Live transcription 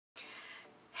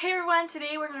Hey everyone,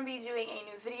 today we're going to be doing a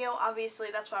new video. Obviously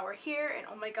that's why we're here, and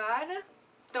oh my god,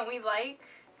 don't we like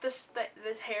this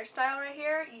hairstyle right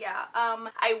here? Yeah,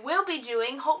 I will be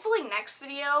doing, hopefully next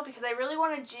video, because I really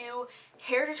want to do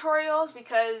hair tutorials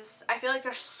because I feel like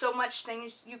there's so much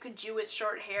things you could do with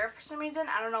short hair for some reason.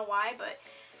 I don't know why, but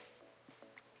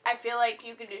I feel like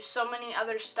you could do so many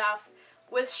other stuff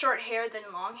with short hair than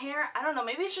long hair. I don't know,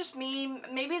 maybe it's just me,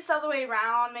 maybe it's the other way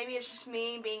around, maybe it's just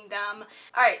me being dumb.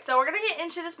 Alright, so we're gonna get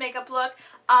into this makeup look.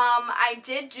 I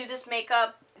did do this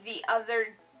makeup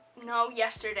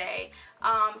yesterday.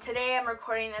 Today I'm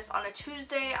recording this on a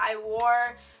Tuesday. I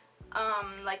wore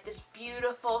like this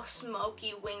beautiful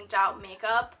smoky winged out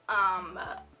makeup on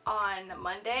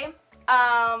Monday.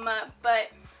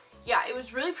 But yeah, it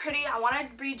was really pretty. I want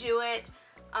to redo it.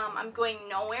 I'm going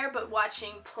nowhere but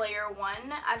watching Player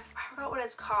One. I forgot what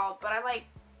it's called, but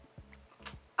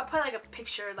I'll put like a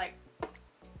picture, like,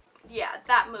 yeah,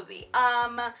 that movie.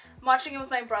 I'm watching it with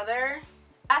my brother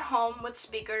at home with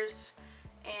speakers,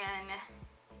 and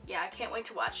yeah, I can't wait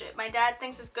to watch it. My dad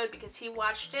thinks it's good because he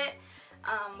watched it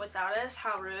without us.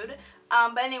 How rude.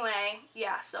 But anyway,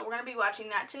 yeah, so we're gonna be watching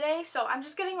that today. So I'm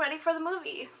just getting ready for the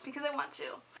movie because I want to.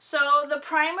 So the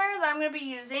primer that I'm gonna be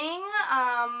using,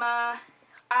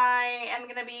 I am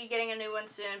going to be getting a new one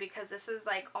soon because this is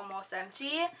like almost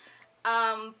empty.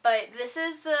 But this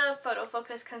is the Photo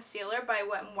Focus Concealer by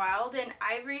Wet n Wild in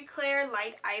Ivory Clair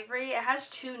Light Ivory. It has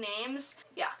two names.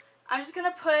 Yeah, I'm just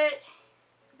going to put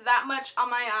that much on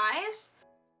my eyes.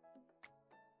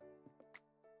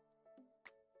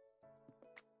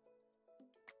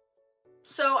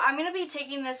 So I'm going to be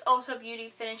taking this Ulta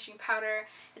Beauty Finishing Powder.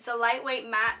 It's a lightweight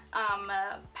matte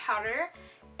powder.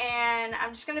 And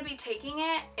I'm just going to be taking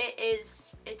it.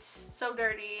 It's so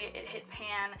dirty. It hit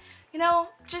pan. You know,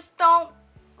 just don't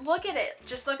look at it.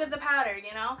 Just look at the powder,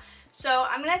 you know. So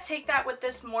I'm going to take that with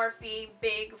this Morphe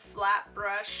big flat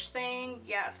brush thing.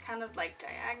 Yeah, it's kind of like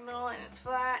diagonal and it's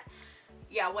flat.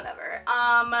 Yeah, whatever.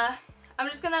 I'm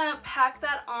just going to pack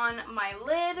that on my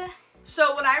lid.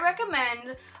 So what I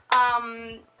recommend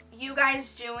you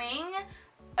guys doing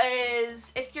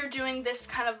is, if you're doing this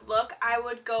kind of look, I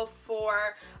would go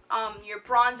for your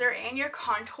bronzer and your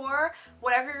contour.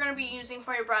 Whatever you're going to be using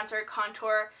for your bronzer or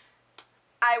contour,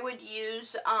 I would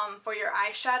use for your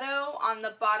eyeshadow on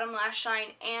the bottom lash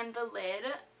line and the lid,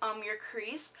 your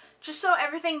crease, just so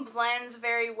everything blends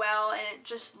very well and it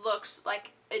just looks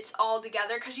like it's all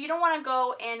together, because you don't want to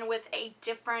go in with a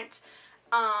different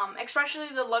especially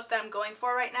the look that I'm going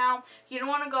for right now, you don't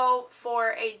want to go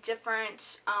for a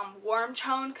different warm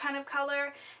tone kind of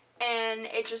color and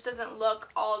it just doesn't look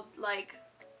all like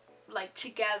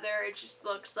together. It just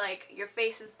looks like your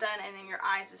face is done and then your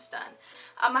eyes is done.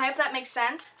 I hope that makes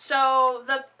sense. So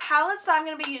the palettes that I'm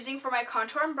going to be using for my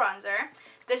contour and bronzer,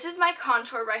 this is my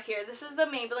contour right here. This is the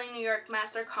Maybelline New York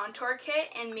Master Contour Kit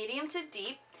in medium to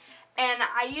deep. And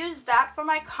I use that for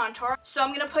my contour, so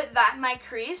I'm going to put that in my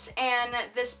crease. And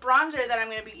this bronzer that I'm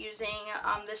going to be using,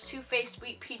 this Too Faced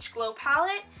Sweet Peach Glow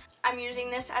palette, I'm using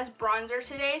this as bronzer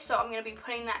today, so I'm going to be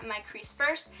putting that in my crease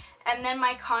first. And then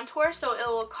my contour, so it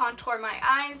will contour my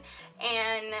eyes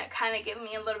and kind of give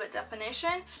me a little bit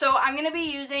definition. So I'm going to be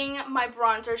using my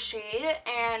bronzer shade,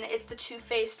 and it's the Too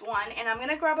Faced one. And I'm going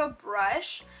to grab a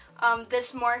brush,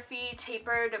 this Morphe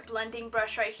tapered blending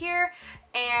brush right here,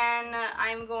 and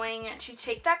I'm going to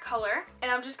take that color and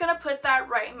I'm just going to put that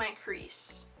right in my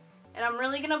crease. And I'm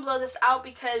really going to blow this out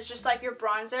because just like your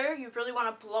bronzer, you really want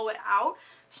to blow it out.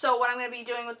 So what I'm going to be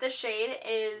doing with this shade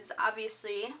is,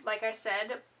 obviously, like I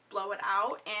said, blow it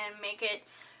out and make it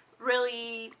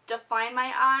really define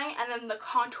my eye, and then the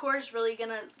contour is really going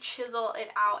to chisel it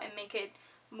out and make it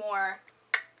more,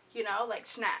 you know, like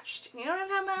snatched. You know what I'm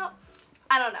talking about?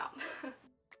 I don't know.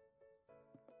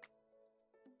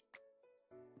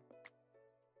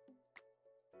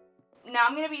 Now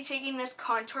I'm going to be taking this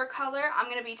contour color. I'm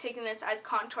going to be taking this as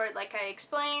contour like I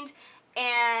explained.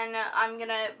 And I'm going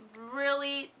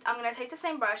to take the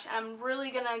same brush and I'm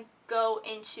really going to go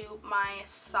into my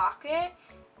socket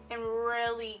and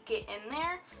really get in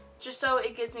there just so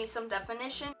it gives me some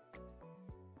definition.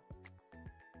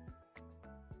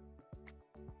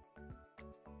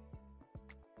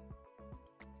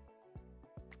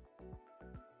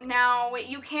 Now,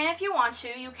 you can, if you want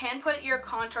to, you can put your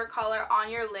contour color on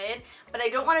your lid, but I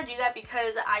don't want to do that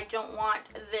because I don't want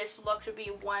this look to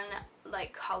be one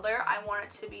like color. I want it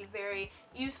to be very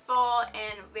youthful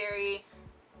and very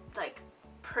like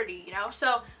pretty, you know.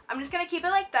 So I'm just gonna keep it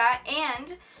like that.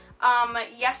 And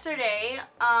yesterday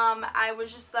I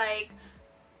was just like,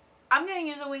 I'm gonna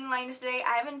use a wing liner today.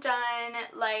 I haven't done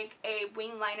like a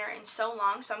wing liner in so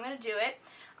long, so I'm gonna do it.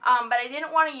 But I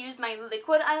didn't want to use my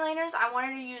liquid eyeliners. I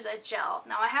wanted to use a gel.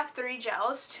 Now I have 3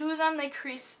 gels. 2 of them, they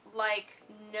crease like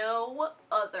no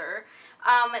other.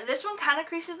 This one kind of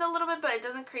creases a little bit, but it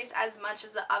doesn't crease as much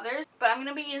as the others. But I'm going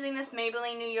to be using this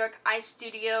Maybelline New York Eye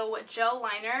Studio gel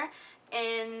liner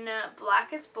in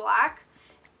Blackest Black.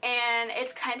 And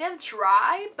it's kind of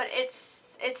dry, but it's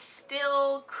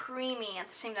still creamy at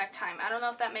the same exact time. I don't know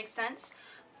if that makes sense.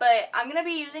 But I'm going to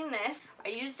be using this. I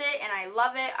used it and I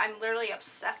love it. I'm literally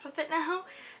obsessed with it now.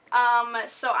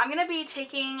 So I'm going to be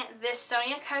taking this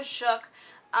Sonia Kashuk.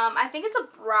 I think it's a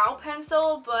brow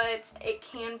pencil, but it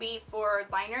can be for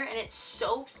liner. And it's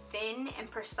so thin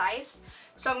and precise.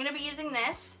 So I'm going to be using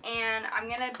this. And I'm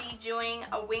going to be doing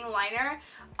a wing liner.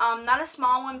 Not a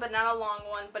small one, but not a long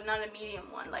one, but not a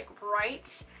medium one. Like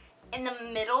right in the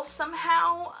middle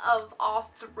somehow of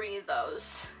all 3 of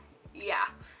those. Yeah.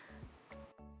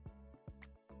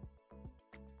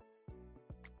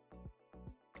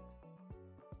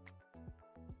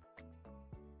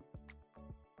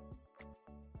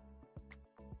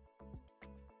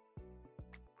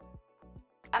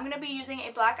 I'm going to be using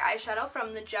a black eyeshadow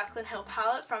from the Jaclyn Hill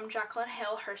palette from Jaclyn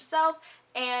Hill herself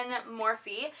and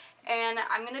Morphe. And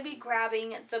I'm going to be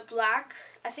grabbing the black,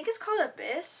 I think it's called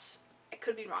Abyss. I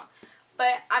could be wrong.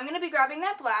 But I'm going to be grabbing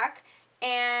that black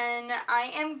and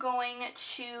I am going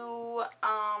to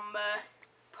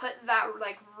put that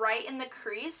like right in the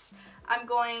crease. I'm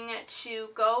going to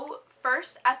go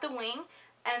first at the wing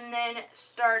and then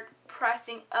start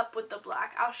pressing up with the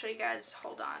black. I'll show you guys.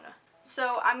 Hold on.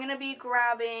 So I'm going to be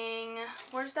grabbing,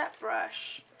 where's that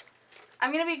brush?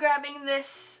 I'm going to be grabbing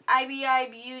this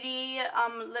IBI Beauty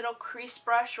little crease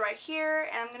brush right here.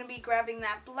 And I'm going to be grabbing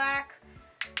that black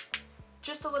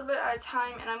just a little bit at a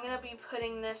time. And I'm going to be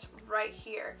putting this right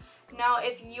here. Now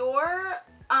if your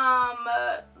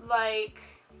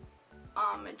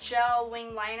gel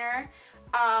wing liner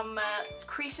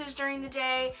creases during the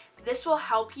day, this will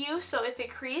help you. So if it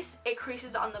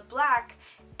creases on the black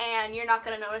and you're not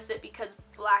going to notice it because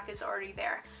black is already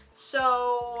there.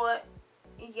 So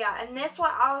yeah, and this one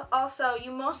also,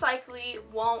 you most likely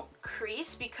won't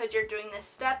crease because you're doing this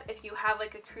step if you have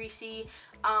like a creasy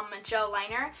gel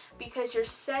liner, because you're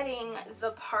setting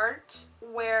the part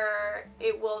where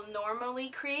it will normally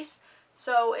crease.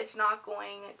 So it's not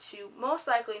going to, most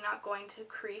likely not going to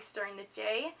crease during the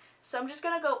day. So I'm just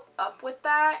going to go up with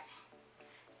that.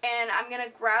 And I'm going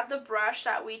to grab the brush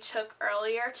that we took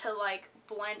earlier to like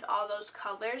blend all those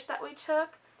colors that we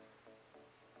took.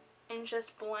 And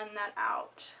just blend that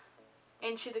out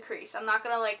into the crease. I'm not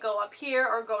going to like go up here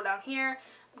or go down here.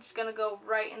 I'm just going to go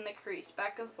right in the crease,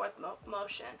 back and forth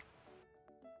motion.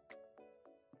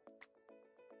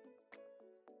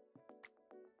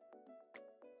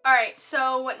 Alright,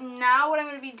 so now what I'm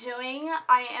going to be doing,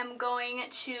 I am going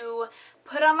to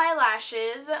put on my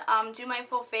lashes, do my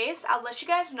full face. I'll let you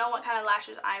guys know what kind of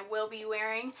lashes I will be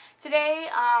wearing today.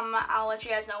 I'll let you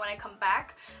guys know when I come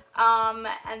back.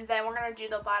 And then we're going to do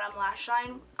the bottom lash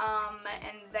line,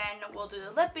 and then we'll do the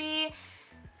lippy,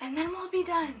 and then we'll be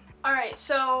done. Alright,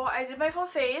 so I did my full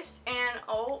face, and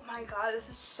oh my god, this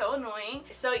is so annoying.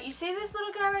 So you see this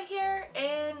little guy right here,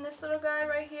 and this little guy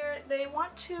right here, they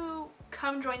want to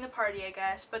come join the party, I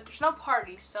guess, but there's no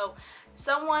party, so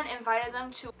someone invited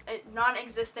them to a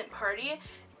non-existent party,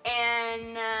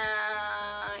 and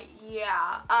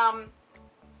yeah,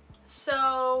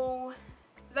 so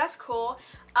that's cool.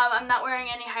 I'm not wearing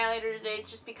any highlighter today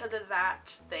just because of that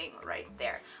thing right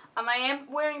there. I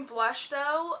am wearing blush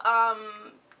though,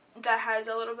 that has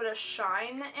a little bit of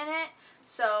shine in it,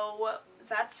 so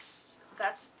that's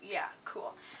yeah,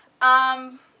 cool.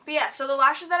 But yeah, so the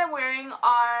lashes that I'm wearing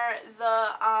are the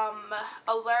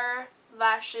Eylure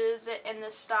lashes in the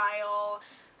style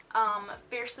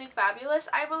Fiercely Fabulous,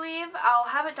 I believe. I'll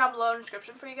have it down below in the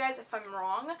description for you guys if I'm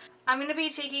wrong. I'm going to be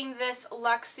taking this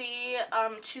Luxie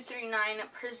 239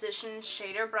 Precision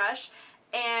Shader Brush,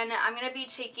 and I'm going to be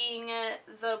taking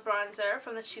the bronzer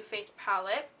from the Too Faced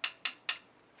palette.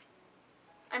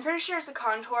 I'm pretty sure it's a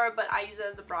contour, but I use it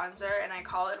as a bronzer, and I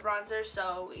call it bronzer,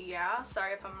 so yeah,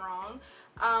 sorry if I'm wrong.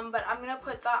 But I'm going to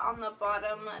put that on the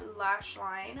bottom lash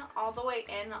line all the way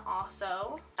in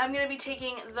also. I'm going to be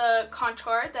taking the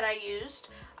contour that I used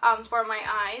for my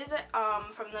eyes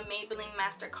from the Maybelline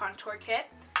Master Contour Kit.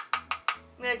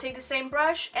 I'm going to take the same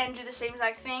brush and do the same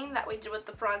exact thing that we did with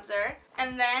the bronzer.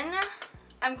 And then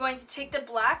I'm going to take the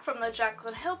black from the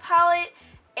Jaclyn Hill palette,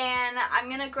 and I'm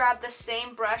going to grab the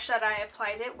same brush that I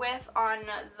applied it with on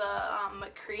the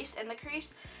crease,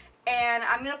 and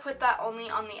I'm going to put that only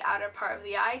on the outer part of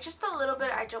the eye, just a little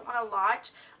bit. I don't want a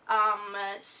lot,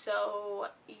 so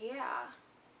yeah.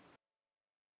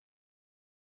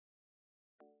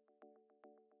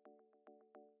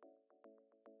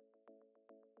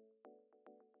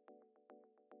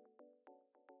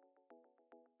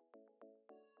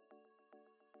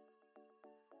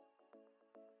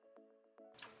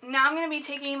 Now I'm going to be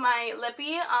taking my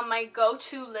lippy. My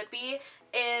go-to lippy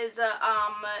is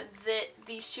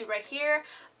these two right here.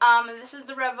 This is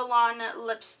the Revlon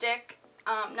lipstick.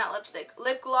 Not lipstick,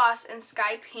 lip gloss in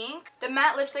Sky Pink. The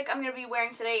matte lipstick I'm going to be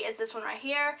wearing today is this one right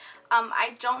here.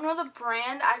 I don't know the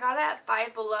brand. I got it at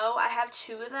Five Below. I have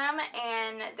two of them,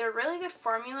 and they're really good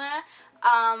formula.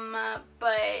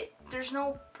 But there's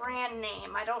no brand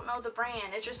name. I don't know the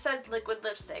brand. It just says liquid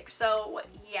lipstick. So,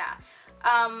 yeah.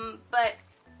 But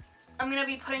I'm going to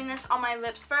be putting this on my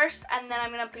lips first, and then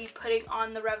I'm going to be putting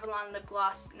on the Revlon lip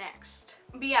gloss next.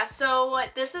 But yeah, so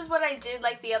this is what I did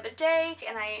like the other day,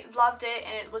 and I loved it,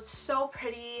 and it was so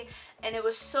pretty, and it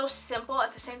was so simple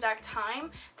at the same exact time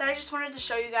that I just wanted to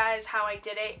show you guys how I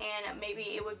did it, and maybe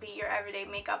it would be your everyday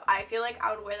makeup. I feel like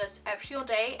I would wear this every single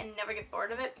day and never get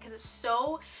bored of it because it's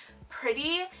so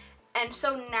pretty and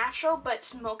so natural but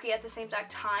smoky at the same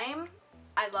exact time.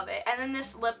 I love it. And then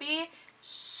this lippy,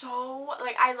 so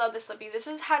like I love this lippy. This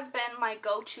has been my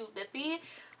go-to lippy.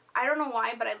 I don't know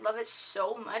why, but I love it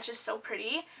so much. It's so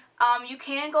pretty. You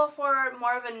can go for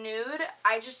more of a nude.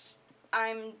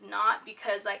 I'm not,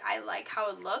 because like I like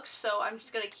how it looks, so I'm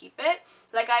just gonna keep it.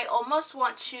 Like I almost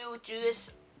want to do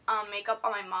this makeup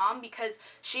on my mom because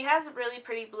she has really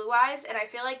pretty blue eyes, and I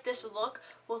feel like this look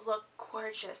will look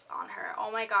gorgeous on her.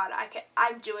 Oh my god,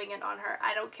 I'm doing it on her.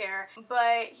 I don't care.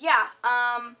 But yeah,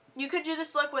 you could do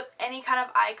this look with any kind of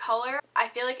eye color. I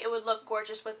feel like it would look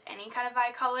gorgeous with any kind of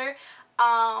eye color.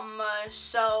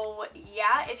 So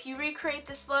yeah, if you recreate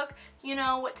this look, you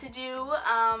know what to do.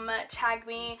 Tag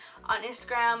me on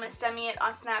Instagram, send me it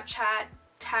on Snapchat,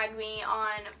 tag me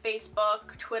on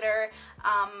Facebook, Twitter.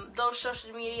 Those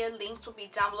social media links will be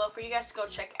down below for you guys to go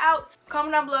check out.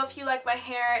 Comment down below if you like my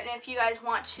hair, and if you guys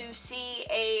want to see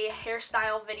a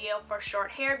hairstyle video for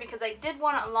short hair, because I did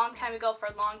one a long time ago for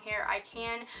long hair. I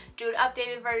can do an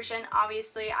updated version.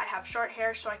 Obviously I have short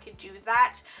hair, so I could do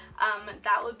that.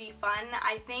 That would be fun,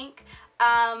 I think.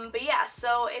 But yeah,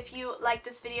 so if you like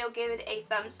this video, give it a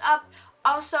thumbs up.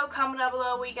 Also comment down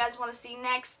below what you guys want to see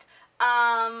next.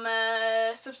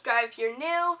 Subscribe if you're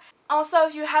new. Also,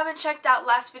 if you haven't checked out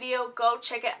last video, go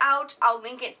check it out. I'll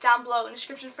link it down below in the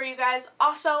description for you guys.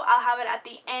 Also, I'll have it at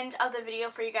the end of the video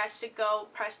for you guys to go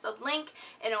press the link,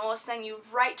 and it will send you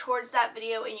right towards that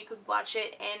video, and you could watch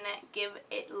it and give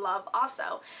it love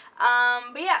also.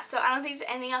 But yeah, so I don't think there's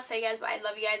anything else to say, guys, but I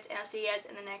love you guys, and I'll see you guys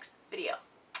in the next video.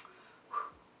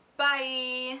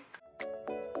 Bye!